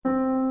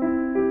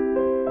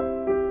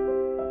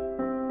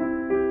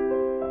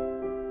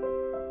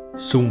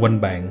Xung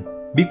quanh bạn,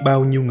 biết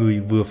bao nhiêu người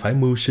vừa phải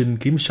mưu sinh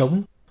kiếm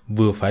sống,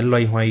 vừa phải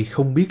loay hoay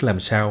không biết làm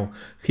sao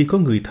khi có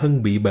người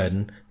thân bị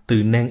bệnh,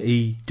 từ nan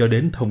y cho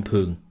đến thông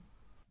thường.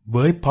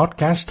 Với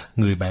podcast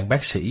Người bạn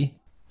bác sĩ,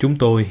 chúng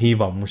tôi hy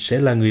vọng sẽ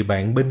là người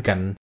bạn bên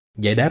cạnh,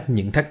 giải đáp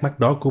những thắc mắc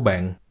đó của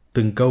bạn,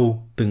 từng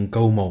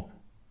câu một.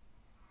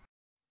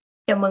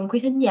 Chào mừng quý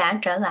thính giả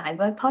trở lại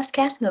với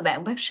podcast Người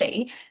bạn bác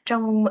sĩ.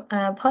 Trong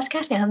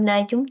podcast ngày hôm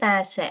nay chúng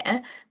ta sẽ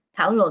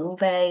thảo luận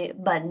về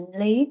bệnh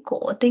lý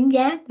của tuyến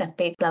giáp, đặc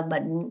biệt là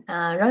bệnh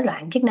rối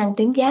loạn chức năng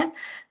tuyến giáp.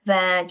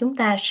 Và chúng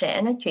ta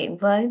sẽ nói chuyện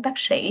với bác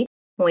sĩ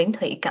Nguyễn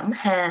Thị Cẩm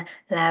Hà,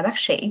 là bác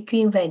sĩ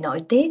chuyên về nội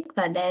tiết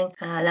và đang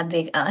làm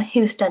việc ở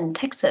Houston,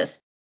 Texas.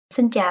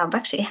 Xin chào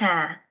bác sĩ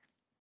Hà.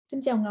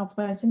 Xin chào Ngọc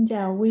và xin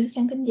chào quý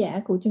khán thính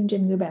giả của chương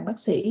trình Người bạn bác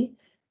sĩ.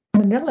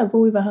 Mình rất là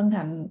vui và hân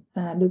hạnh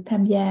được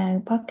tham gia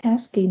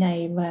podcast kỳ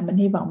này, và mình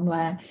hy vọng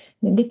là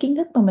những cái kiến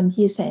thức mà mình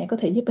chia sẻ có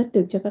thể giúp ích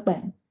được cho các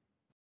bạn.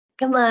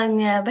 Cảm ơn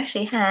bác sĩ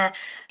Hà.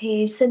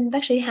 Thì xin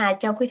bác sĩ Hà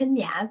cho quý thính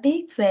giả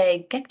biết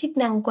về các chức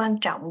năng quan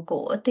trọng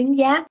của tuyến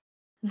giáp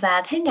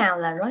và thế nào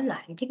là rối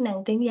loạn chức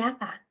năng tuyến giáp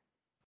ạ?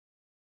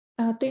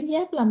 Tuyến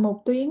giáp là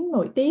một tuyến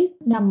nội tiết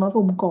nằm ở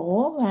vùng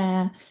cổ,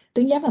 và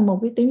tuyến giáp là một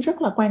cái tuyến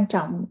rất là quan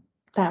trọng,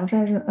 tạo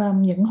ra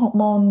những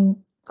hormone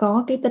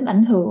có cái tính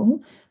ảnh hưởng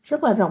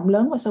rất là rộng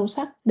lớn và sâu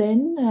sắc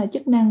đến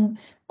chức năng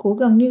của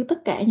gần như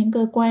tất cả những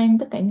cơ quan,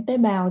 tất cả những tế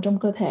bào trong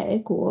cơ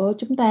thể của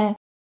chúng ta.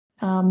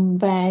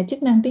 Và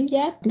chức năng tuyến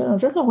giáp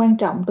rất là quan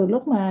trọng từ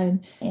lúc mà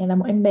mẹ là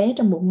một em bé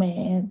trong bụng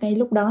mẹ. Ngay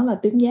lúc đó là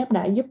tuyến giáp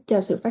đã giúp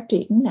cho sự phát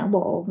triển não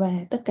bộ và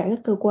tất cả các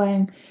cơ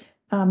quan,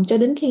 cho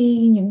đến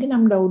khi những cái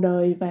năm đầu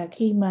đời, và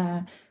khi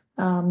mà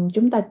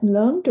chúng ta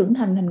lớn, trưởng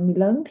thành thành người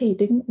lớn, thì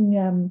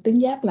tuyến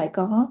giáp lại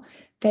có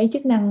cái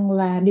chức năng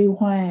là điều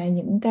hòa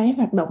những cái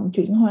hoạt động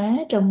chuyển hóa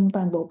trong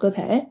toàn bộ cơ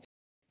thể.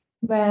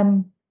 Và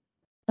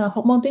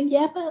hormone tuyến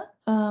giáp á,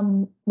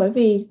 bởi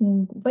vì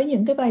với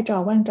những cái vai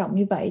trò quan trọng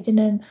như vậy, cho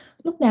nên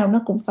lúc nào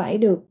nó cũng phải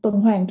được tuần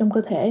hoàn trong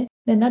cơ thể,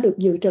 nên nó được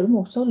dự trữ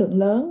một số lượng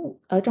lớn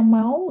ở trong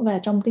máu và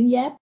trong tuyến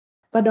giáp.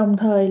 Và đồng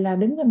thời là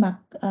đứng về mặt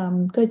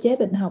cơ chế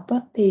bệnh học á,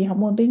 thì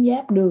hormone tuyến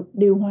giáp được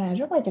điều hòa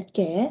rất là chặt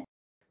chẽ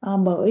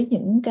bởi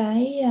những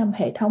cái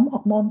hệ thống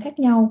hormone khác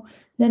nhau.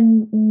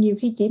 Nên nhiều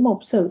khi chỉ một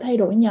sự thay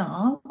đổi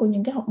nhỏ của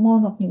những cái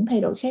hormone hoặc những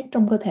thay đổi khác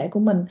trong cơ thể của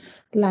mình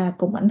là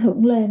cũng ảnh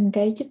hưởng lên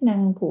cái chức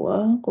năng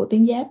của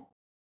tuyến giáp.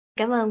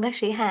 Cảm ơn bác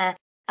sĩ Hà.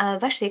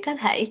 Bác sĩ có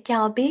thể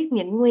cho biết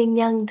những nguyên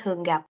nhân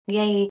thường gặp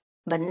gây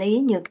bệnh lý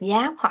nhược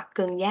giáp hoặc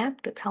cường giáp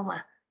được không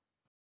ạ?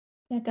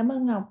 Cảm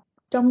ơn Ngọc.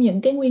 Trong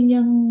những cái nguyên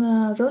nhân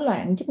rối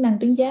loạn chức năng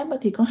tuyến giáp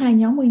thì có hai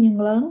nhóm nguyên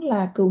nhân lớn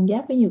là cường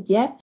giáp với nhược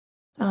giáp.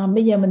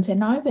 Bây giờ mình sẽ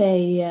nói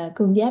về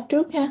cường giáp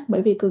trước ha,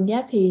 bởi vì cường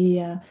giáp thì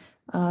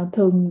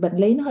thường bệnh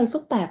lý nó hơi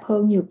phức tạp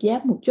hơn nhược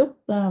giáp một chút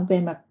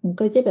về mặt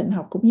cơ chế bệnh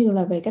học cũng như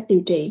là về cách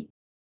điều trị.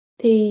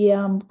 Thì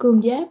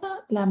cường giáp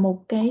là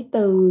một cái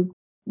từ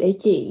để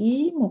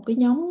chỉ một cái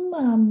nhóm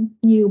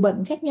nhiều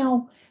bệnh khác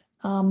nhau.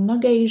 Nó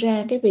gây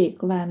ra cái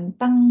việc là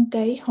tăng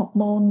cái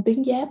hormone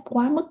tuyến giáp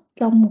quá mức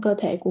trong cơ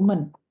thể của mình.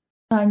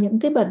 Những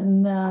cái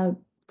bệnh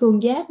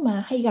cường giáp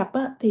mà hay gặp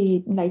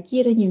thì lại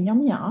chia ra nhiều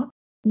nhóm nhỏ.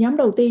 Nhóm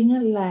đầu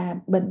tiên là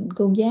bệnh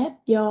cường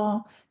giáp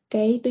do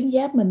cái tuyến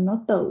giáp mình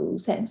nó tự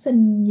sản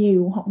sinh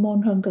nhiều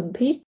hormone hơn cần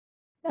thiết.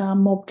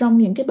 Một trong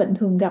những cái bệnh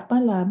thường gặp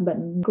là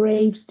bệnh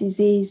Graves'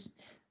 disease,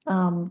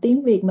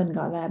 tiếng Việt mình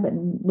gọi là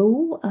bệnh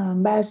bú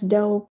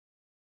Basedow.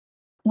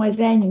 Ngoài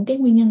ra những cái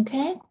nguyên nhân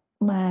khác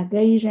mà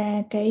gây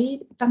ra cái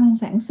tăng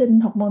sản sinh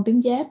hormone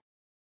tuyến giáp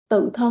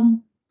tự thân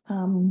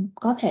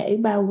có thể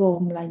bao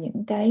gồm là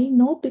những cái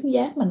nốt tuyến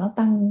giáp mà nó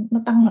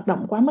tăng hoạt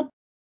động quá mức.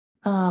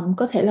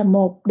 Có thể là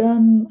một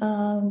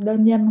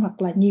đơn nhân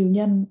hoặc là nhiều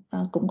nhân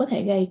cũng có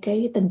thể gây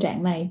cái tình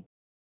trạng này.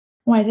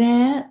 Ngoài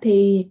ra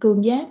thì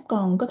cường giáp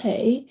còn có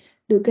thể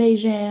được gây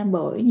ra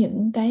bởi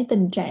những cái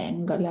tình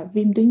trạng gọi là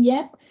viêm tuyến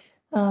giáp.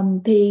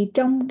 Thì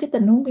trong cái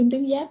tình huống viêm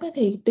tuyến giáp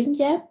thì tuyến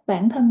giáp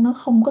bản thân nó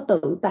không có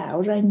tự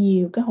tạo ra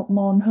nhiều cái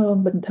hormone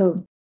hơn bình thường.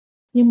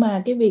 Nhưng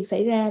mà cái việc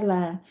xảy ra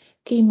là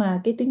khi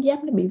mà cái tuyến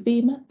giáp nó bị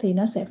viêm thì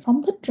nó sẽ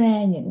phóng thích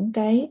ra những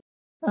cái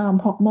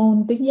hormone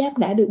tuyến giáp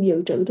đã được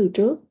dự trữ từ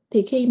trước.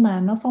 Thì khi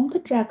mà nó phóng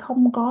thích ra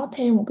không có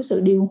theo một cái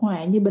sự điều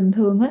hòa như bình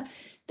thường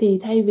thì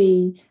thay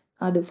vì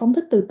được phóng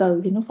thích từ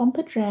từ thì nó phóng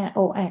thích ra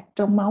ồ ạt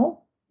trong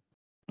máu,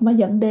 và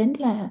dẫn đến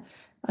là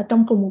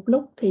trong cùng một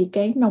lúc thì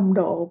cái nồng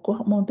độ của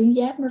hormone tuyến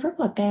giáp nó rất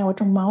là cao ở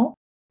trong máu,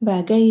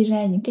 và gây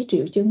ra những cái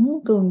triệu chứng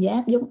cường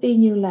giáp giống y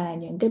như là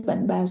những cái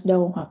bệnh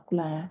Basedow hoặc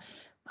là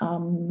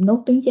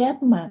nốt tuyến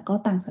giáp mà có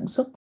tăng sản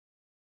xuất.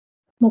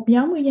 Một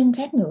nhóm nguyên nhân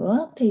khác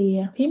nữa thì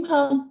hiếm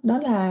hơn, đó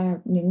là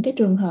những cái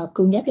trường hợp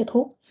cường giáp do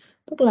thuốc.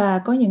 Tức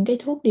là có những cái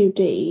thuốc điều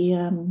trị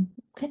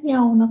khác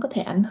nhau nó có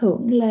thể ảnh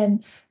hưởng lên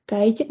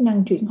cái chức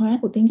năng chuyển hóa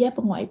của tuyến giáp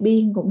ở ngoại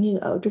biên cũng như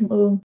ở trung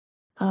ương,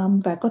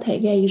 và có thể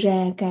gây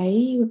ra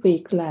cái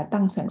việc là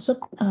tăng sản xuất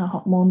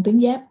hormone tuyến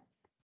giáp.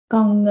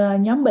 Còn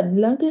nhóm bệnh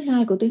lớn thứ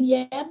hai của tuyến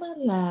giáp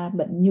là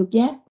bệnh nhược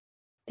giáp.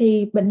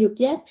 Thì bệnh nhược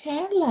giáp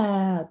khá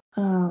là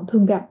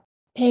thường gặp.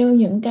 Theo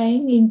những cái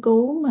nghiên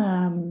cứu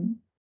mà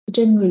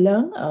trên người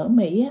lớn ở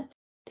Mỹ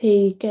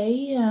thì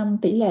cái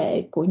tỷ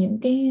lệ của những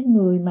cái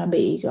người mà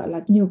bị gọi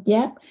là nhược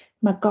giáp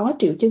mà có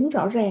triệu chứng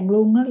rõ ràng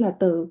luôn đó là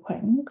từ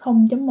khoảng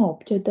 0,1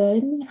 cho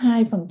đến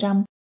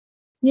 2%.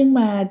 Nhưng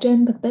mà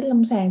trên thực tế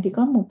lâm sàng thì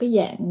có một cái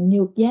dạng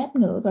nhược giáp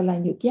nữa gọi là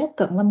nhược giáp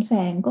cận lâm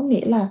sàng, có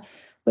nghĩa là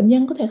bệnh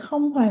nhân có thể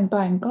không hoàn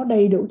toàn có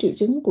đầy đủ triệu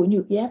chứng của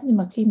nhược giáp, nhưng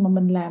mà khi mà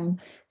mình làm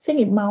xét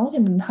nghiệm máu thì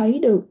mình thấy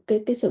được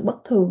cái sự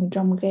bất thường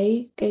trong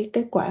cái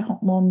kết quả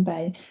hormone, và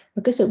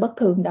cái sự bất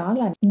thường đó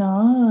là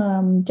nó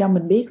cho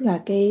mình biết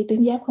là cái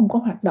tuyến giáp không có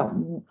hoạt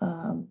động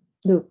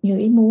được như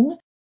ý muốn.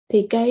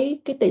 Thì cái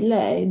tỷ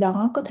lệ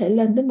đó có thể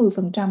lên tới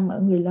 10% ở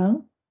người lớn.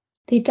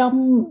 Thì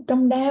trong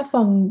trong đa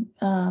phần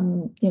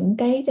những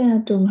cái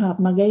trường hợp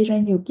mà gây ra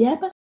nhược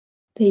giáp á,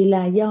 thì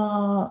là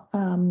do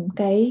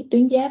cái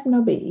tuyến giáp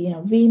nó bị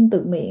viêm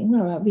tự miễn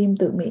hoặc là viêm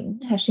tự miễn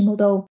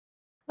Hashimoto.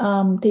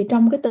 Thì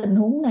trong cái tình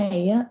huống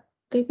này á,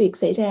 cái việc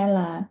xảy ra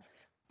là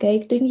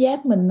cái tuyến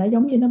giáp mình nó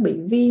giống như nó bị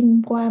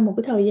viêm qua một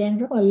cái thời gian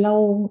rất là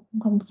lâu,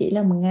 không chỉ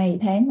là một ngày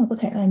tháng mà có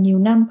thể là nhiều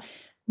năm.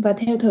 Và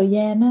theo thời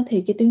gian á,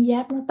 thì cái tuyến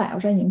giáp nó tạo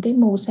ra những cái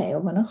mô sẹo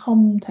và nó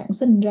không sản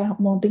sinh ra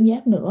hormone tuyến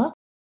giáp nữa.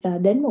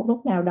 Đến một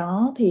lúc nào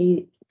đó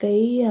thì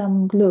cái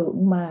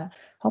lượng mà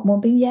hormone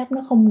tuyến giáp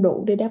nó không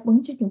đủ để đáp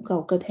ứng cho nhu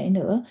cầu cơ thể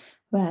nữa,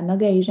 và nó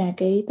gây ra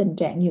cái tình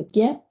trạng nhược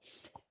giáp.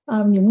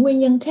 Những nguyên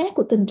nhân khác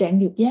của tình trạng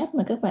nhược giáp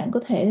mà các bạn có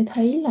thể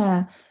thấy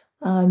là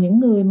những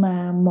người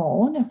mà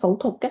mổ là phẫu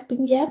thuật cắt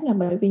tuyến giáp, là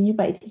bởi vì như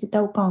vậy thì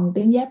đâu còn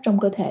tuyến giáp trong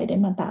cơ thể để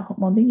mà tạo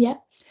hormone tuyến giáp,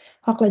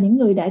 hoặc là những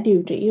người đã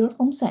điều trị iốt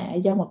phóng xạ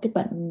do một cái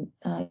bệnh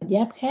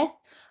giáp khác,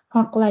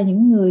 hoặc là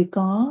những người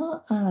có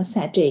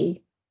xạ trị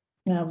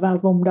vào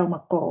vùng đầu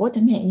mặt cổ,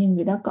 chẳng hạn như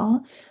người đó có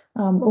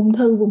ung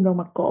thư vùng đầu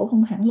mặt cổ,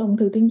 không hẳn là ung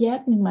thư tuyến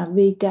giáp, nhưng mà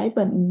vì cái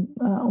bệnh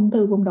ung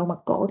thư vùng đầu mặt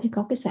cổ thì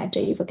có cái xạ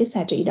trị, và cái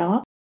xạ trị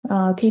đó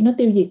khi nó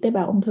tiêu diệt tế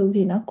bào ung thư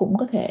thì nó cũng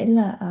có thể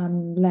là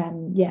làm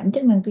giảm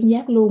chức năng tuyến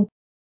giáp luôn.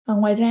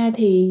 Ngoài ra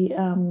thì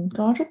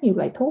có rất nhiều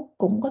loại thuốc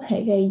cũng có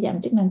thể gây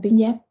giảm chức năng tuyến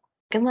giáp.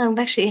 Cảm ơn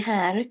bác sĩ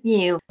Hà rất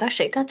nhiều. Bác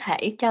sĩ có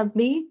thể cho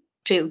biết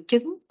triệu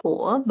chứng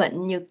của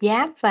bệnh nhược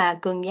giáp và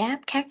cường giáp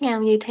khác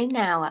nhau như thế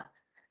nào ạ?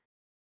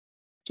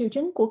 Triệu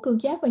chứng của cường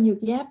giáp và nhược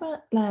giáp á,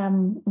 là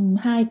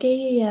hai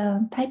cái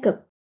thái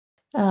cực.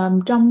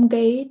 Trong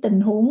cái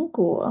tình huống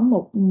của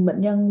một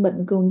bệnh nhân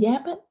bệnh cường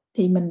giáp á,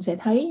 thì mình sẽ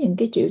thấy những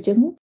cái triệu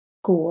chứng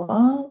của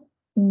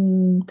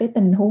cái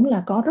tình huống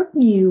là có rất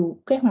nhiều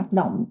cái hoạt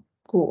động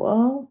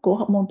của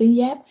hormone tuyến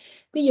giáp.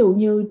 Ví dụ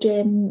như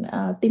trên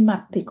tim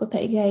mạch thì có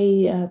thể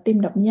gây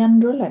tim đập nhanh,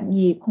 rối loạn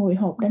nhịp, hồi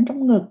hộp, đánh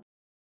trống ngực,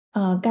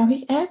 cao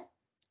huyết áp.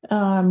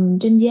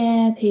 Trên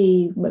da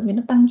thì bởi vì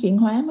nó tăng chuyển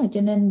hóa mà,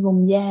 cho nên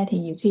vùng da thì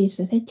nhiều khi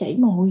sẽ thấy chảy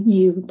mồ hôi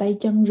nhiều, tay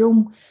chân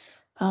run,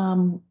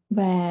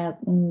 và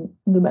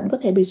người bệnh có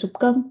thể bị sụt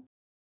cân.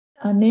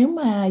 Nếu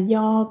mà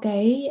do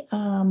cái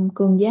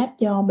cường giáp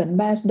do bệnh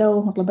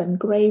Pasteur hoặc là bệnh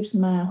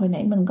Graves mà hồi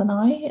nãy mình có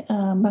nói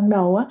ban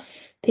đầu á,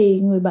 thì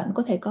người bệnh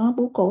có thể có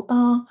bướu cổ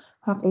to,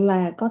 hoặc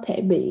là có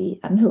thể bị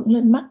ảnh hưởng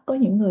lên mắt, có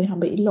những người họ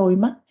bị lồi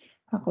mắt,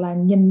 hoặc là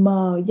nhìn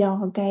mờ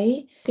do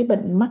cái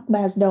bệnh mắt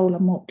Pasteur là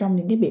một trong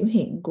những cái biểu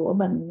hiện của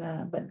bệnh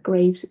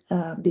Graves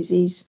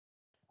disease.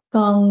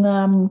 Còn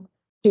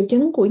triệu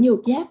chứng của nhược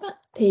giáp á,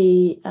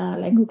 thì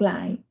lại ngược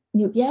lại.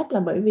 Nhược giáp là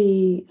bởi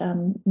vì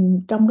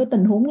trong cái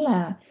tình huống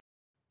là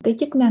cái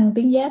chức năng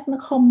tuyến giáp nó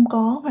không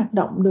có hoạt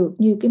động được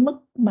như cái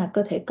mức mà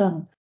cơ thể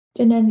cần,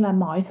 cho nên là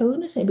mọi thứ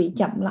nó sẽ bị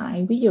chậm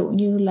lại. Ví dụ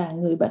như là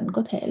người bệnh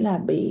có thể là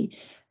bị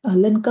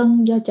lên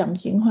cân do chậm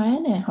chuyển hóa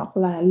nè, hoặc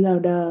là lờ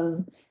đờ.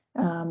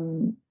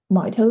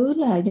 Mọi thứ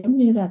là giống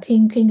như là khi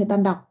người ta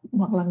đọc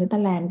hoặc là người ta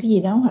làm cái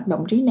gì đó, hoạt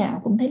động trí não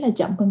cũng thấy là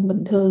chậm hơn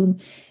bình thường,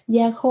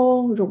 da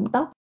khô, rụng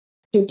tóc.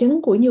 Triệu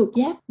chứng của nhược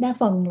giáp đa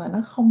phần là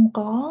nó không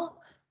có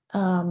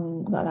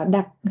gọi là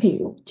đặc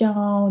hiệu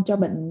cho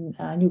bệnh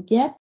nhược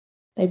giáp.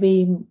 Tại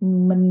vì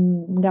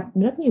mình gặp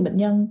rất nhiều bệnh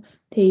nhân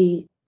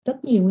thì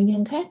rất nhiều nguyên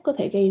nhân khác có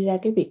thể gây ra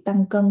cái việc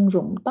tăng cân,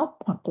 rụng tóc,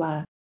 hoặc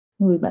là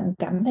người bệnh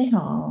cảm thấy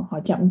họ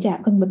chậm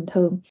chạp hơn bình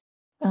thường.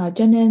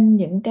 Cho nên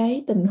những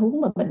cái tình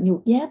huống mà bệnh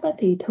nhược giáp á,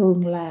 thì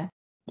thường là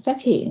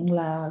phát hiện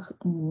là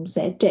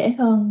sẽ trễ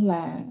hơn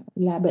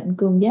là bệnh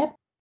cường giáp.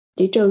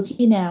 Chỉ trừ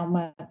khi nào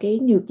mà cái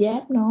nhược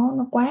giáp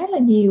nó quá là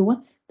nhiều á,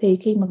 thì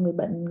khi mà người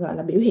bệnh gọi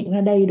là biểu hiện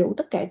ra đầy đủ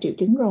tất cả triệu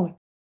chứng rồi.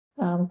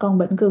 Còn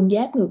bệnh cường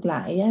giáp ngược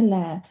lại á,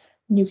 là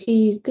nhiều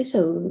khi cái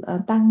sự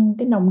tăng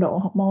cái nồng độ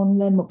hormone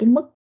lên một cái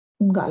mức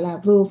gọi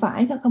là vừa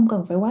phải thôi, không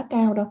cần phải quá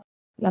cao đâu,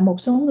 là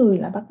một số người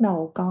là bắt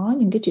đầu có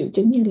những cái triệu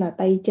chứng như là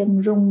tay chân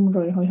run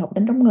rồi hồi hộp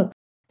đánh trống ngực.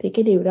 Thì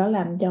cái điều đó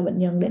làm cho bệnh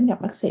nhân đến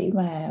gặp bác sĩ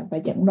và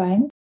chẩn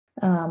đoán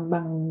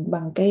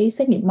bằng cái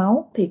xét nghiệm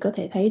máu thì có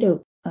thể thấy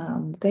được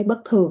cái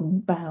bất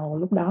thường vào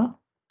lúc đó.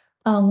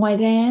 Ngoài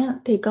ra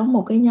thì có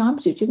một cái nhóm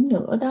triệu chứng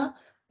nữa, đó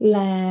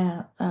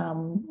là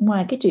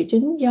ngoài cái triệu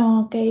chứng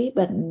do cái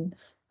bệnh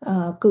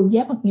cường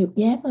giáp hoặc nhược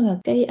giáp, đó là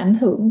cái ảnh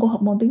hưởng của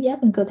hormone tuyến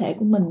giáp lên cơ thể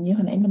của mình như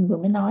hồi nãy mình vừa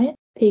mới nói,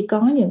 thì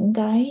có những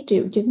cái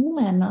triệu chứng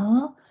mà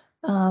nó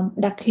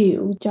đặc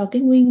hiệu cho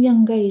cái nguyên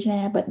nhân gây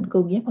ra bệnh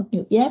cường giáp hoặc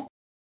nhược giáp.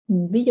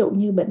 Ví dụ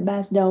như bệnh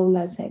Pasteur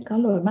là sẽ có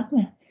lồi mắt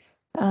nè.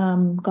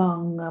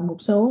 Còn một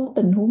số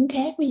tình huống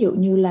khác, ví dụ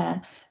như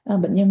là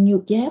bệnh nhân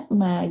nhược giáp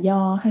mà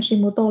do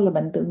Hashimoto là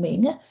bệnh tự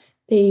miễn á,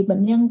 thì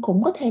bệnh nhân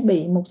cũng có thể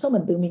bị một số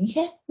bệnh tự miễn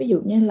khác, ví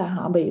dụ như là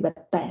họ bị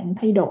bạch tạng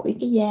thay đổi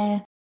cái da,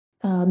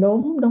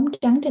 đốm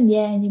trắng trên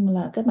da, nhưng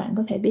là các bạn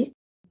có thể biết.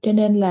 Cho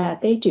nên là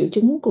cái triệu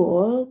chứng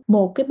của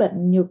một cái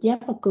bệnh nhược giáp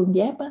hoặc cường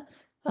giáp á,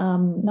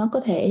 nó có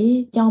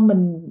thể cho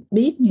mình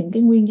biết những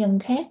cái nguyên nhân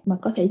khác mà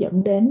có thể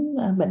dẫn đến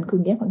bệnh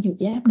cường giáp hoặc nhược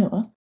giáp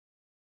nữa.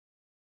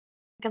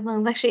 Cảm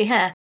ơn bác sĩ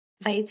Hà.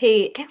 Vậy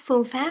thì các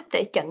phương pháp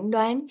để chẩn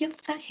đoán giúp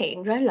phát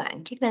hiện rối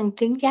loạn chức năng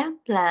tuyến giáp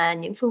là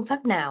những phương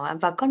pháp nào ạ?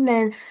 Và có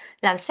nên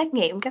làm xét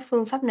nghiệm các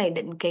phương pháp này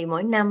định kỳ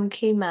mỗi năm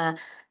khi mà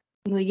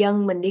người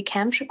dân mình đi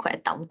khám sức khỏe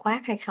tổng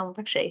quát hay không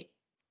bác sĩ?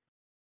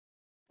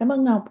 Cảm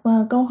ơn Ngọc,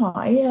 câu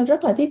hỏi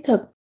rất là thiết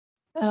thực.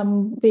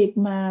 Việc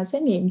mà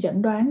xét nghiệm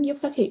chẩn đoán giúp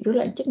phát hiện rối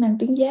loạn chức năng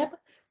tuyến giáp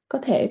có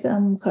thể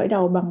khởi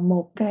đầu bằng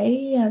một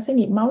cái xét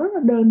nghiệm máu rất là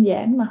đơn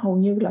giản mà hầu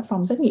như là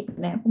phòng xét nghiệm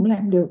nào cũng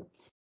làm được.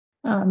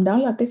 Đó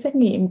là cái xét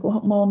nghiệm của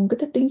hormone kích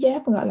thích tuyến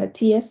giáp gọi là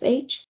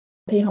TSH.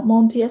 Thì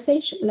hormone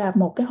TSH là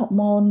một cái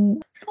hormone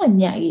rất là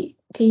nhạy.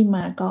 Khi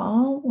mà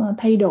có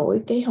thay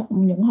đổi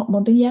những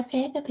hormone tuyến giáp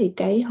khác thì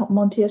cái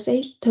hormone TSH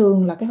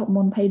thường là cái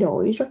hormone thay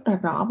đổi rất là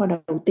rõ vào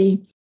đầu tiên.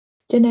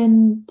 Cho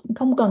nên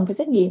không cần phải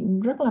xét nghiệm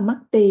rất là mắc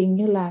tiền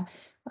như là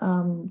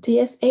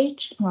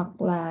TSH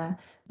hoặc là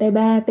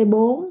T3,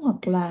 T4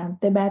 hoặc là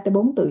T3,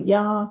 T4 tự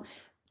do.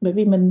 Bởi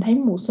vì mình thấy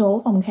một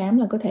số phòng khám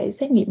là có thể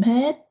xét nghiệm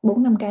hết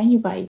 4-5 cái như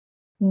vậy.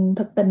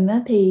 Thực tình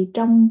thì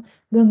trong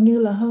gần như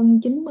là hơn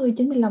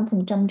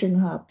 90-95% trường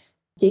hợp,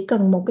 chỉ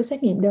cần một cái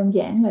xét nghiệm đơn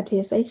giản là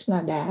TSH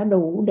là đã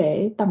đủ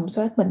để tầm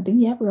soát bệnh tuyến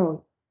giáp rồi.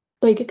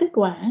 Tùy cái kết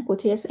quả của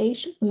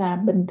TSH là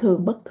bình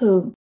thường, bất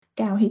thường,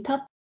 cao hay thấp,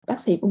 bác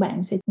sĩ của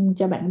bạn sẽ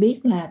cho bạn biết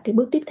là cái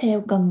bước tiếp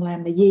theo cần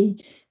làm là gì.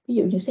 Ví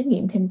dụ như xét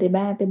nghiệm thêm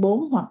T3,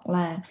 T4 hoặc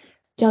là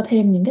cho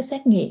thêm những cái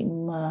xét nghiệm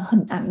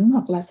hình ảnh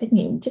hoặc là xét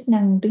nghiệm chức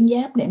năng tuyến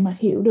giáp để mà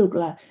hiểu được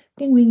là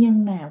cái nguyên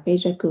nhân nào gây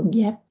ra cường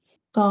giáp.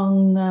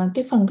 Còn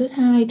cái phần thứ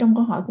hai trong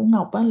câu hỏi của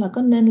Ngọc là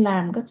có nên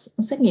làm các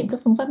xét nghiệm các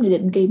phương pháp này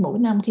định kỳ mỗi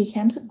năm khi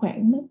khám sức khỏe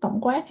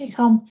tổng quát hay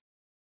không?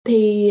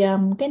 Thì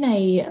cái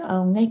này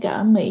ngay cả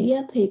ở Mỹ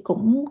thì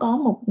cũng có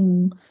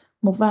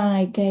một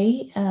vài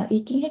cái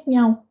ý kiến khác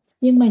nhau,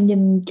 nhưng mà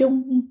nhìn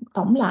chung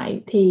tổng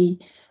lại thì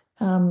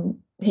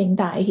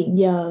hiện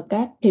giờ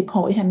các hiệp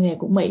hội hành nghề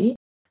của Mỹ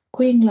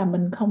khuyên là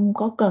mình không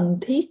có cần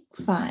thiết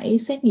phải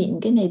xét nghiệm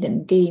cái này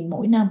định kỳ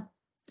mỗi năm.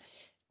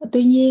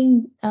 Tuy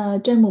nhiên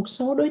trên một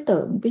số đối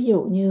tượng, ví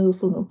dụ như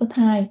phụ nữ có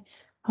thai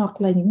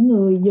hoặc là những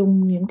người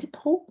dùng những cái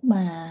thuốc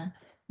mà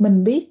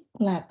mình biết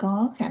là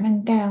có khả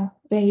năng cao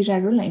gây ra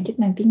rối loạn chức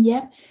năng tuyến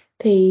giáp,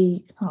 thì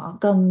họ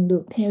cần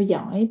được theo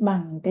dõi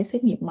bằng cái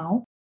xét nghiệm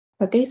máu.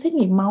 Và cái xét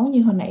nghiệm máu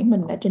như hồi nãy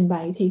mình đã trình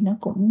bày thì nó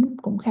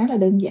cũng khá là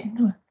đơn giản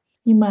thôi.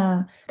 Nhưng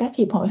mà các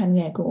hiệp hội hành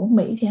nghề của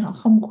Mỹ thì họ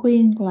không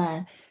khuyên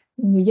là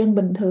người dân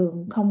bình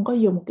thường không có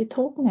dùng cái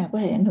thuốc nào có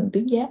thể ảnh hưởng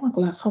tuyến giáp hoặc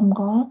là không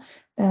có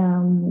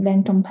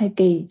đang trong thai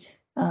kỳ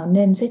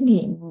nên xét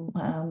nghiệm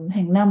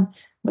hàng năm.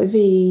 Bởi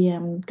vì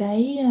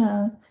cái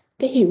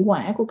hiệu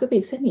quả của cái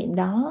việc xét nghiệm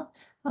đó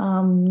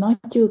nó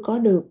chưa có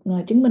được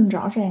chứng minh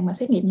rõ ràng là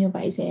xét nghiệm như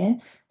vậy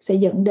sẽ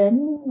dẫn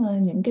đến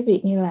những cái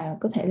việc như là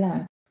có thể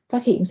là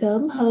phát hiện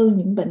sớm hơn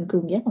những bệnh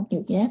cường giáp hoặc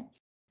nhược giáp.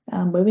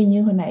 Bởi vì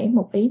như hồi nãy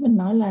một ý mình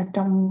nói là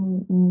trong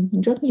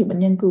rất nhiều bệnh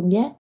nhân cường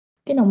giáp,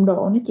 cái nồng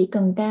độ nó chỉ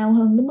cần cao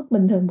hơn đến mức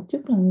bình thường một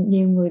chút là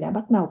nhiều người đã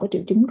bắt đầu có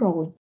triệu chứng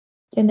rồi.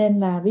 Cho nên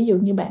là ví dụ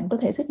như bạn có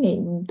thể xét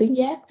nghiệm tuyến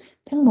giáp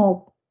tháng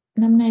 1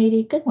 năm nay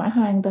đi, kết quả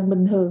hoàn toàn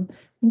bình thường,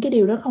 nhưng cái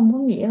điều đó không có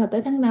nghĩa là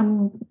tới tháng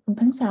 5,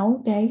 tháng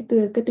 6 cái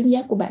tuyến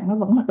giáp của bạn nó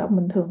vẫn hoạt động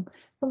bình thường,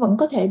 nó vẫn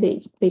có thể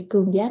bị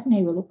cường giáp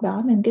ngay vào lúc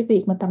đó. Nên cái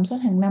việc mà tầm soát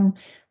hàng năm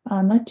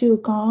nó chưa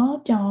có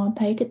cho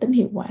thấy cái tính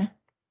hiệu quả.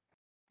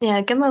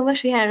 Dạ, cảm ơn bác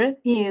sĩ Hà rất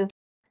nhiều.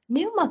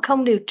 Nếu mà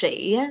không điều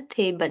trị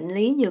thì bệnh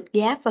lý nhược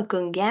giáp và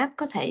cường giáp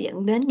có thể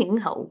dẫn đến những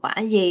hậu quả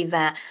gì,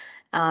 và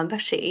bác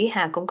sĩ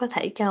Hà cũng có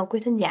thể cho quý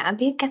thính giả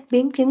biết các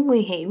biến chứng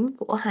nguy hiểm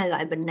của hai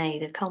loại bệnh này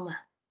được không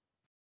ạ?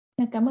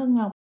 Cảm ơn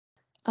Ngọc.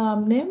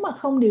 Nếu mà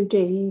không điều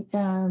trị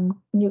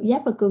nhược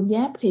giáp và cường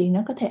giáp thì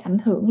nó có thể ảnh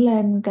hưởng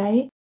lên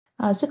cái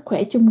sức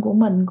khỏe chung của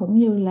mình, cũng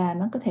như là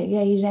nó có thể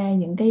gây ra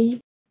những cái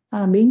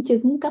biến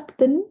chứng cấp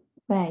tính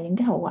và những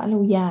cái hậu quả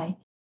lâu dài.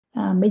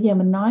 Bây giờ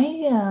mình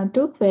nói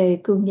trước về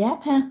cường giáp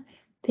ha.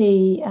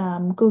 Thì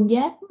cường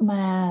giáp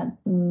mà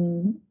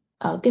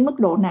ở cái mức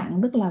độ nặng,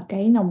 tức là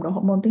cái nồng độ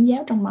hormone tuyến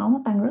giáp trong máu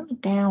nó tăng rất là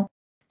cao,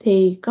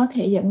 thì có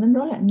thể dẫn đến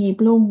rối loạn nhịp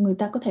luôn. Người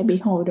ta có thể bị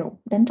hồi đột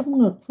đánh trống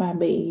ngực và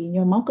bị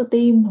nhồi máu cơ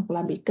tim, hoặc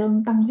là bị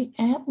cơn tăng huyết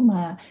áp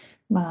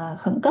mà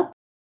khẩn cấp.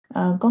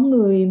 Có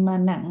người mà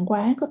nặng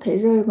quá có thể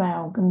rơi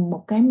vào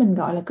một cái mình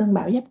gọi là cơn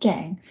bão giáp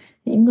trạng.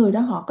 Những người đó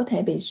họ có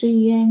thể bị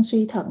suy gan,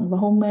 suy thận và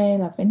hôn mê,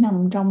 là phải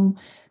nằm trong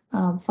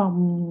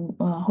phòng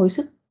hồi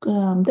sức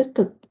tích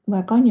cực,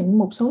 và có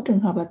một số trường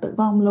hợp là tử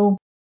vong luôn.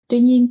 Tuy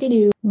nhiên cái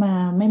điều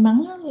mà may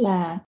mắn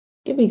là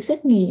cái việc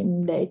xét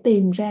nghiệm để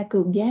tìm ra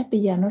cường giáp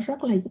bây giờ nó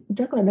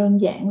rất là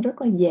đơn giản,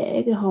 rất là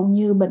dễ, hầu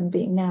như bệnh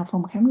viện nào,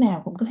 phòng khám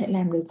nào cũng có thể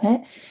làm được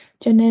hết.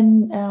 Cho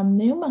nên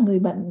nếu mà người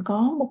bệnh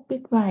có một cái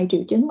vài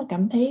triệu chứng mà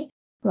cảm thấy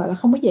gọi là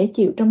không có dễ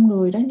chịu trong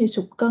người đó, như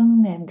sụt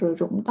cân nè, rồi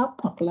rụng tóc,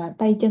 hoặc là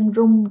tay chân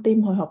run,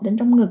 tim hồi hộp đến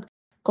trong ngực,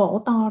 cổ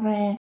to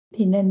ra,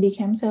 thì nên đi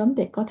khám sớm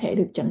để có thể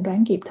được chẩn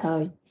đoán kịp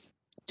thời.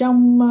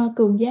 Trong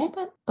cường giáp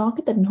á, có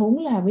cái tình huống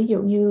là ví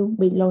dụ như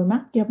bị lồi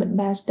mắt do bệnh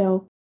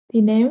Pasteur,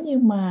 thì nếu như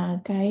mà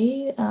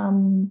cái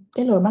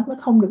lồi mắt nó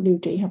không được điều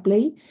trị hợp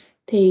lý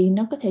thì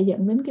nó có thể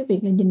dẫn đến cái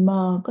việc là nhìn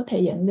mờ, có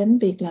thể dẫn đến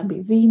việc là bị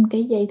viêm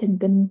cái dây thần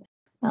kinh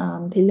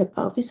thị lực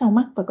ở phía sau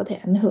mắt, và có thể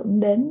ảnh hưởng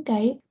đến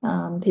cái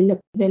thị lực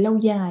về lâu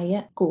dài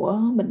á, của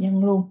bệnh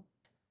nhân luôn.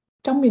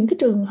 Trong những cái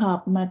trường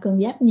hợp mà cường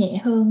giáp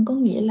nhẹ hơn, có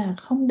nghĩa là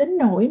không đến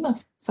nỗi mà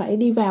phải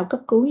đi vào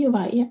cấp cứu như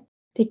vậy á,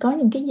 thì có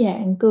những cái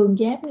dạng cường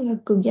giáp như là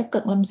cường giáp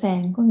cận lâm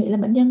sàng, có nghĩa là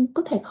bệnh nhân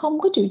có thể không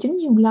có triệu chứng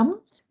nhiều lắm.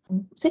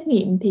 Xét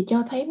nghiệm thì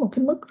cho thấy một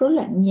cái mức rối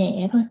loạn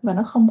nhẹ thôi, và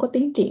nó không có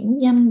tiến triển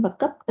nhanh và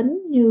cấp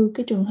tính như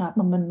cái trường hợp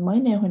mà mình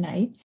mới nêu hồi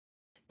nãy.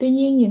 Tuy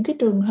nhiên những cái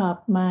trường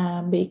hợp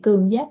mà bị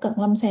cường giáp cận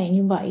lâm sàng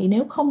như vậy,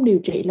 nếu không điều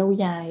trị lâu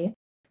dài á,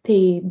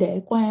 thì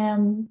để qua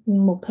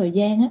một thời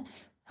gian á,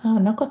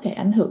 nó có thể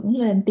ảnh hưởng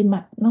lên tim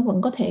mạch, nó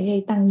vẫn có thể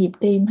gây tăng nhịp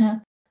tim ha,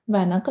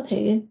 và nó có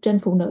thể trên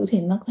phụ nữ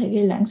thì nó có thể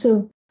gây loãng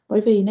xương,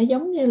 bởi vì nó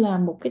giống như là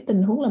một cái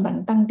tình huống là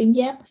bạn tăng tuyến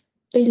giáp,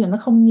 tuy là nó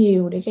không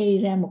nhiều để gây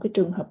ra một cái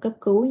trường hợp cấp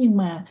cứu, nhưng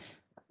mà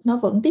nó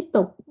vẫn tiếp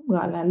tục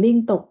gọi là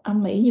liên tục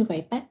âm ỉ như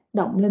vậy, tác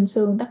động lên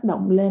xương, tác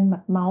động lên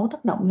mạch máu,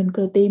 tác động lên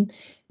cơ tim,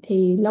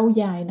 thì lâu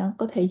dài nó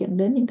có thể dẫn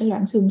đến những cái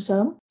loãng xương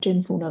sớm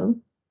trên phụ nữ.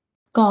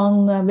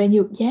 Còn về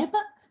nhược giáp á,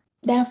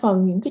 đa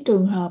phần những cái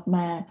trường hợp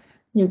mà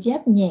nhược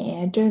giáp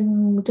nhẹ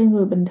trên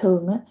người bình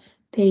thường á,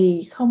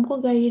 thì không có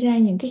gây ra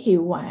những cái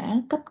hiệu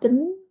quả cấp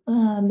tính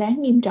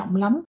đáng nghiêm trọng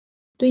lắm.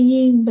 Tuy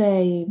nhiên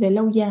về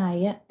lâu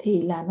dài á,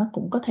 thì là nó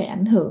cũng có thể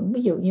ảnh hưởng,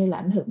 ví dụ như là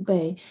ảnh hưởng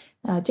về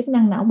chức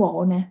năng não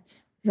bộ nè,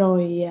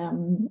 rồi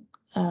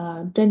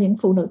trên những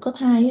phụ nữ có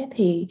thai á,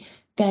 thì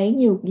cái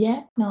nhược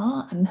giáp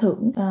nó ảnh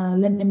hưởng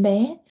lên em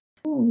bé,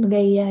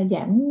 gây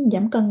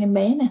giảm cân em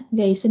bé nè,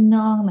 gây sinh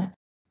non nè,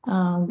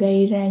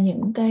 gây ra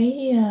những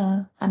cái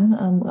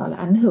gọi là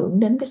ảnh hưởng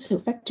đến cái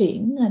sự phát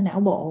triển não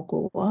bộ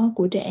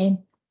của trẻ em.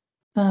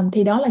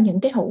 Thì đó là những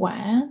cái hậu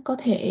quả có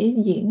thể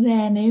diễn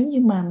ra nếu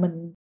như mà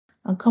mình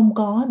không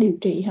có điều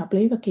trị hợp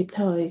lý và kịp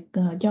thời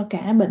cho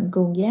cả bệnh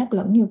cường giáp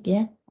lẫn nhược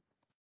giáp.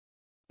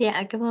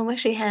 Dạ, cảm ơn bác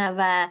sĩ Hà,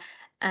 và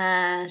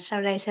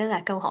sau đây sẽ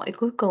là câu hỏi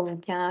cuối cùng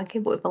cho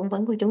cái buổi phỏng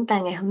vấn của chúng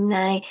ta ngày hôm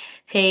nay.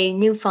 Thì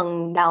như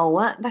phần đầu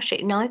á, bác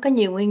sĩ nói có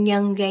nhiều nguyên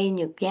nhân gây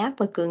nhược giáp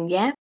và cường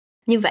giáp.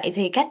 Như vậy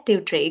thì cách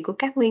điều trị của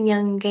các nguyên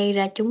nhân gây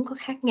ra chúng có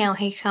khác nhau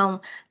hay không?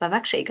 Và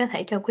bác sĩ có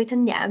thể cho quý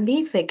thính giả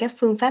biết về các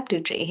phương pháp điều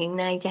trị hiện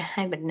nay cho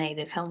hai bệnh này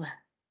được không ạ?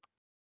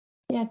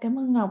 Dạ, cảm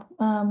ơn Ngọc.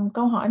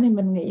 Câu hỏi này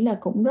mình nghĩ là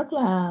cũng rất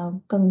là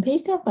cần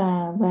thiết á,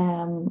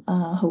 và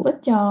hữu ích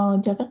cho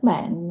các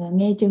bạn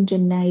nghe chương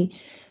trình này.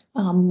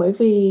 Bởi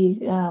vì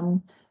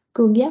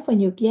cường giáp và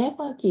nhược giáp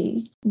á,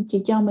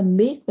 chỉ cho mình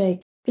biết về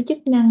cái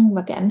chức năng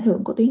và cái ảnh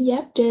hưởng của tuyến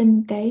giáp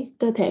trên cái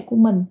cơ thể của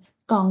mình.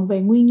 Còn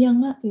về nguyên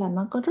nhân á, là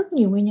nó có rất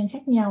nhiều nguyên nhân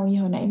khác nhau,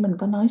 như hồi nãy mình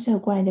có nói sơ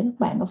qua cho các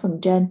bạn ở phần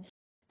trên.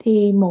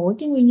 Thì mỗi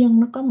cái nguyên nhân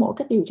nó có mỗi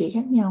cách điều trị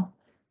khác nhau.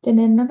 Cho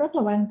nên nó rất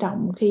là quan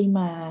trọng khi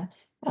mà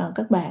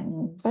các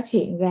bạn phát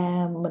hiện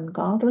ra mình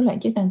có rối loạn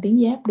chức năng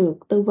tuyến giáp, được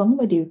tư vấn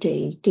và điều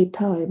trị kịp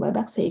thời bởi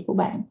bác sĩ của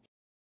bạn.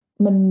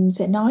 Mình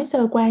sẽ nói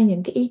sơ qua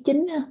những cái ý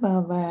chính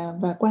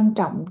và quan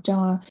trọng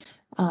cho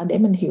để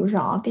mình hiểu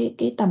rõ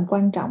cái tầm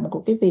quan trọng của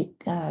cái việc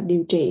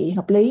điều trị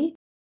hợp lý.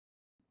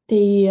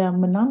 Thì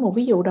mình nói một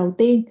ví dụ đầu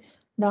tiên,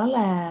 đó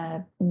là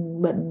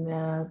bệnh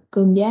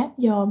cường giáp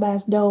do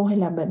Pasteur hay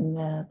là bệnh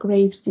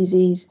Graves'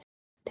 disease.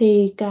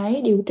 Thì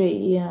cái điều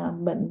trị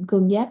bệnh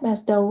cường giáp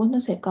Pasteur nó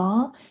sẽ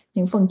có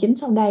những phần chính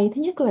sau đây.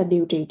 Thứ nhất là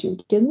điều trị triệu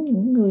chứng.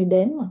 Những người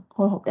đến mà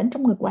hồi hộp đánh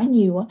trong ngực quá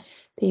nhiều á,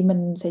 thì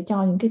mình sẽ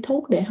cho những cái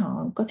thuốc để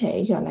họ có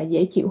thể gọi là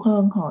dễ chịu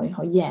hơn,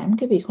 họ giảm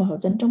cái việc hồi hộp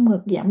đánh trong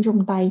ngực, giảm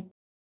run tay.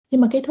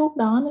 Nhưng mà cái thuốc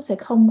đó nó sẽ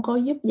không có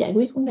giúp giải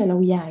quyết vấn đề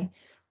lâu dài,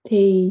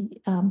 thì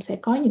sẽ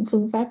có những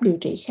phương pháp điều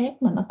trị khác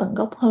mà nó tận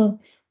gốc hơn,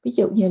 ví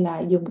dụ như là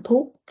dùng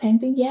thuốc kháng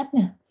tuyến giáp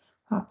nè,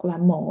 hoặc là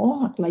mổ,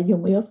 hoặc là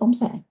dùng iốt phóng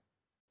xạ.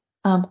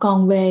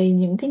 Còn về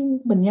những cái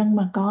bệnh nhân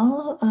mà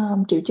có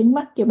triệu chứng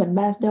mắc do bệnh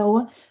Pasteur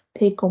á,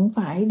 thì cũng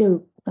phải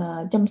được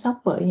chăm sóc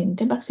bởi những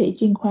cái bác sĩ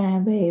chuyên khoa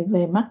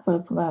về mắt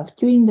và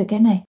chuyên về cái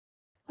này.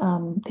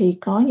 Thì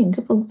có những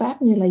cái phương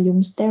pháp như là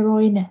dùng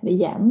steroid nè để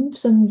giảm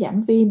sưng,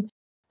 giảm viêm,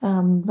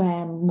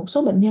 và một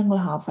số bệnh nhân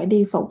là họ phải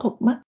đi phẫu thuật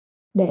mắt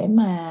để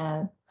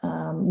mà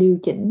điều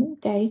chỉnh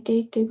cái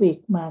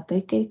việc mà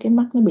cái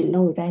mắt nó bị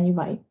lồi ra như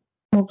vậy.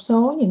 Một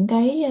số những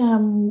cái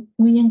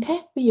nguyên nhân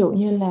khác, ví dụ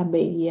như là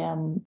bị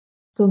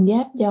cường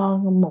giáp do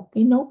một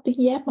cái nốt tuyến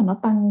giáp mà nó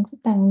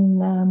tăng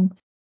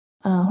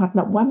hoạt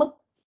động quá mức,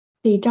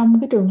 thì trong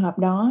cái trường hợp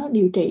đó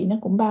điều trị nó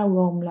cũng bao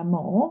gồm là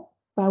mổ,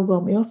 bao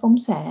gồm iốt phóng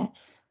xạ,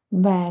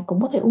 và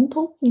cũng có thể uống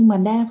thuốc. Nhưng mà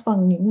đa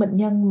phần những bệnh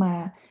nhân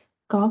mà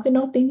có cái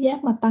nốt tuyến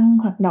giáp mà tăng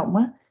hoạt động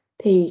á,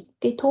 thì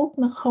cái thuốc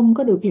nó không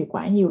có được hiệu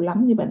quả nhiều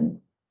lắm như bệnh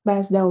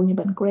Pasteur, như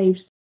bệnh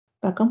Graves.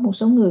 Và có một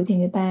số người thì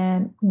người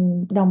ta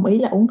đồng ý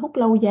là uống thuốc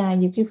lâu dài,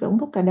 nhiều khi phải uống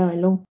thuốc cả đời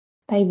luôn.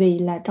 Thay vì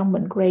là trong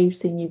bệnh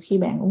Graves thì nhiều khi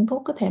bạn uống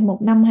thuốc có thể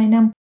 1 năm, 2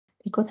 năm,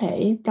 thì có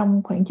thể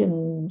trong khoảng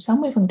chừng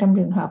 60%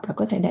 trường hợp là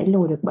có thể đẩy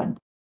lùi được bệnh.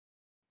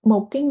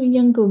 Một cái nguyên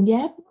nhân cường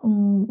giáp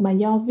mà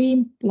do viêm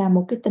là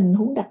một cái tình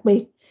huống đặc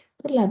biệt.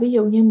 Tức là ví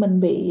dụ như mình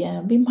bị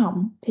viêm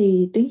họng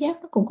thì tuyến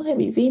giáp nó cũng có thể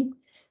bị viêm.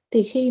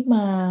 Thì khi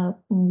mà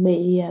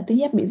bị tuyến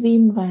giáp bị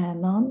viêm và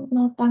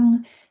nó tăng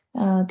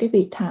cái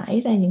việc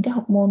thải ra những cái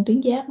hormone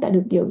tuyến giáp đã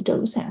được dự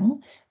trữ sẵn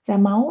ra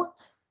máu,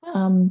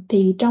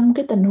 thì trong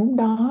cái tình huống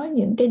đó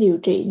những cái điều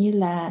trị như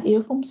là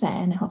iốt phóng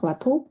xạ này hoặc là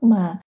thuốc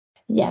mà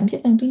giảm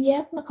chức năng tuyến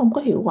giáp nó không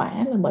có hiệu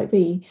quả, là bởi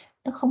vì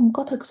nó không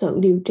có thực sự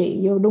điều trị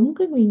vô đúng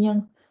cái nguyên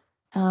nhân.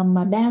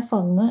 Mà đa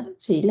phần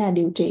chỉ là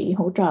điều trị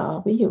hỗ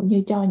trợ, ví dụ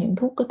như cho những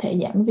thuốc có thể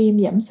giảm viêm,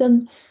 giảm sưng,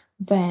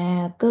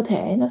 và cơ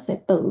thể nó sẽ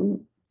tự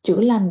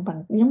chữa lành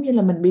bằng, giống như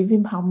là mình bị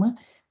viêm họng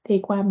thì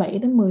qua 7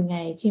 đến 10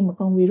 ngày khi mà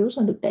con virus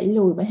nó được đẩy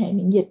lùi bởi hệ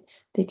miễn dịch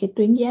thì cái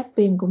tuyến giáp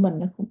viêm của mình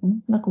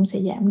nó cũng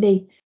sẽ giảm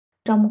đi.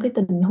 Trong cái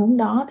tình huống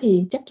đó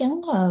thì chắc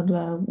chắn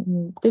là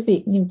cái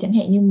việc như chẳng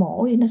hạn như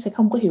mổ thì nó sẽ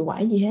không có hiệu quả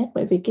gì hết,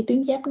 bởi vì cái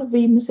tuyến giáp nó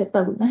viêm nó sẽ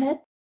tự nó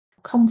hết,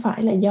 không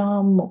phải là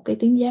do một cái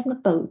tuyến giáp nó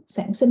tự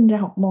sản sinh ra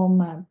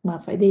hormone mà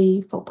phải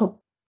đi phẫu thuật.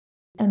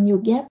 Nhược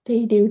giáp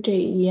thì điều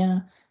trị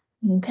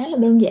khá là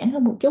đơn giản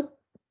hơn một chút,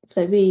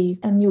 tại vì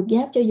nhược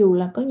giáp cho dù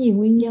là có nhiều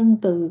nguyên nhân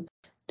từ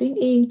tuyến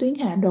yên, tuyến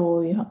hạ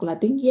đồi hoặc là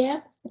tuyến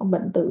giáp,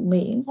 bệnh tự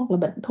miễn hoặc là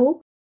bệnh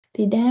thuốc,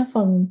 thì đa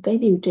phần cái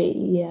điều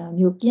trị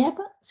nhược giáp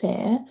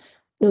sẽ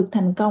được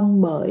thành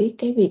công bởi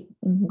cái việc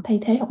thay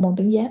thế hormone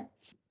tuyến giáp.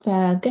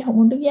 Và cái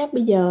hormone tuyến giáp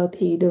bây giờ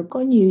thì được có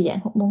nhiều dạng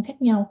hormone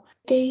khác nhau.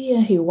 Cái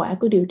hiệu quả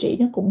của điều trị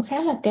nó cũng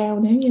khá là cao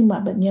nếu như mà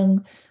bệnh nhân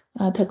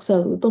thật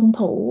sự tuân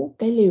thủ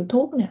cái liều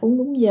thuốc này, uống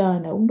đúng giờ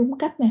này, uống đúng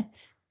cách này,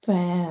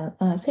 và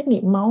xét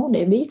nghiệm máu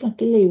để biết là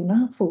cái liều nó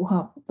phù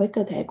hợp với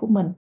cơ thể của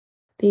mình.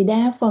 Thì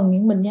đa phần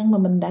những bệnh nhân mà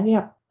mình đã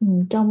gặp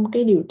trong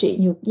cái điều trị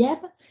nhược giáp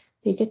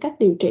thì cái cách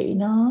điều trị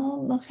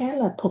nó khá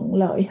là thuận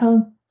lợi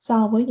hơn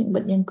so với những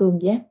bệnh nhân cường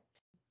giáp.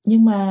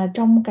 Nhưng mà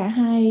trong cả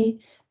hai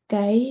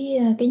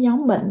cái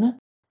nhóm bệnh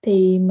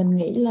thì mình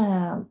nghĩ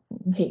là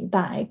hiện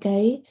tại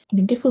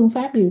những cái phương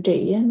pháp điều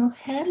trị nó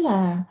khá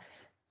là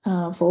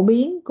phổ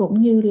biến,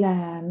 cũng như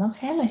là nó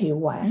khá là hiệu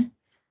quả.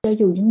 Cho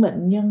dù những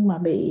bệnh nhân mà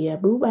bị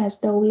bướu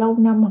Barstow lâu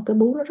năm hoặc cái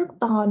bướu nó rất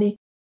to đi,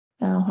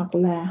 hoặc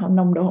là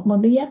nồng độ hormone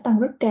tuyến giáp tăng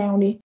rất cao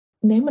đi,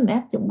 nếu mình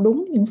áp dụng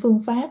đúng những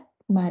phương pháp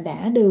mà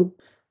đã được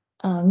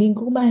nghiên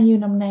cứu bao nhiêu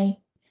năm nay,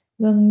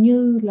 gần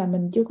như là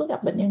mình chưa có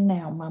gặp bệnh nhân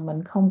nào mà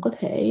mình không có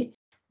thể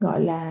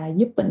gọi là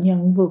giúp bệnh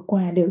nhân vượt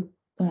qua được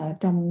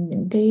trong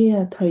những cái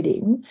thời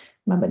điểm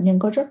mà bệnh nhân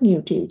có rất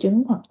nhiều triệu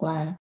chứng hoặc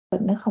là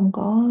bệnh nó không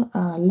có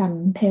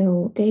lành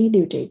theo cái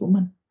điều trị của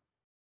mình.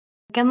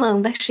 Cảm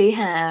ơn bác sĩ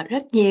Hà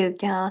rất nhiều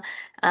cho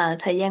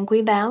thời gian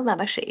quý báu mà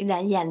bác sĩ đã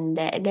dành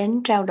để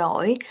đến trao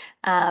đổi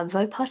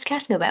với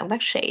podcast Người bạn bác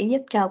sĩ,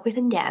 giúp cho quý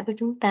thính giả của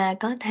chúng ta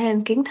có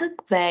thêm kiến thức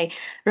về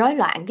rối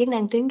loạn chức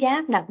năng tuyến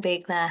giáp, đặc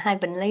biệt là hai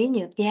bệnh lý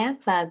nhược giáp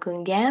và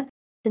cường giáp.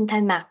 Xin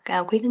thay mặt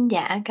quý thính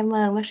giả cảm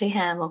ơn bác sĩ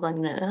Hà một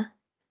lần nữa.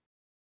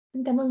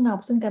 Xin cảm ơn Ngọc,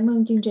 xin cảm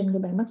ơn chương trình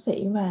Người bạn bác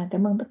sĩ và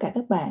cảm ơn tất cả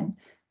các bạn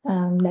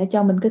đã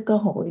cho mình cái cơ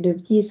hội được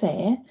chia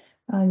sẻ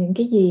những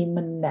cái gì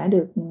mình đã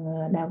được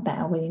đào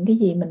tạo và những cái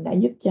gì mình đã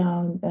giúp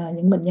cho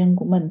những bệnh nhân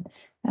của mình.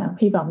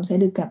 Hy vọng sẽ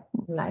được gặp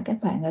lại các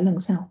bạn ở lần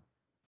sau.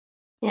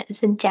 Dạ,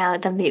 xin chào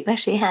tạm biệt bác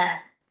sĩ Hà.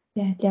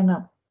 Dạ, chào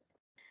Ngọc.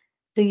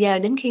 Từ giờ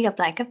đến khi gặp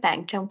lại các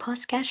bạn trong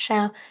podcast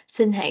sau,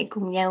 xin hãy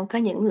cùng nhau có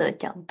những lựa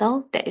chọn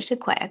tốt để sức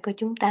khỏe của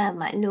chúng ta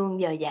mãi luôn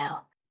dồi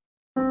dào.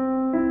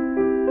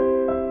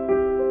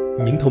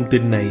 Những thông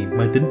tin này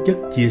mang tính chất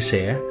chia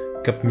sẻ,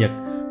 cập nhật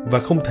và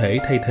không thể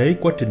thay thế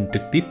quá trình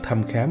trực tiếp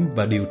thăm khám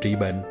và điều trị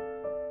bệnh.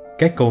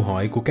 Các câu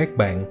hỏi của các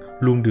bạn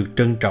luôn được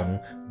trân trọng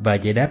và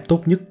giải đáp tốt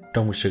nhất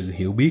trong sự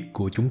hiểu biết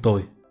của chúng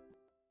tôi.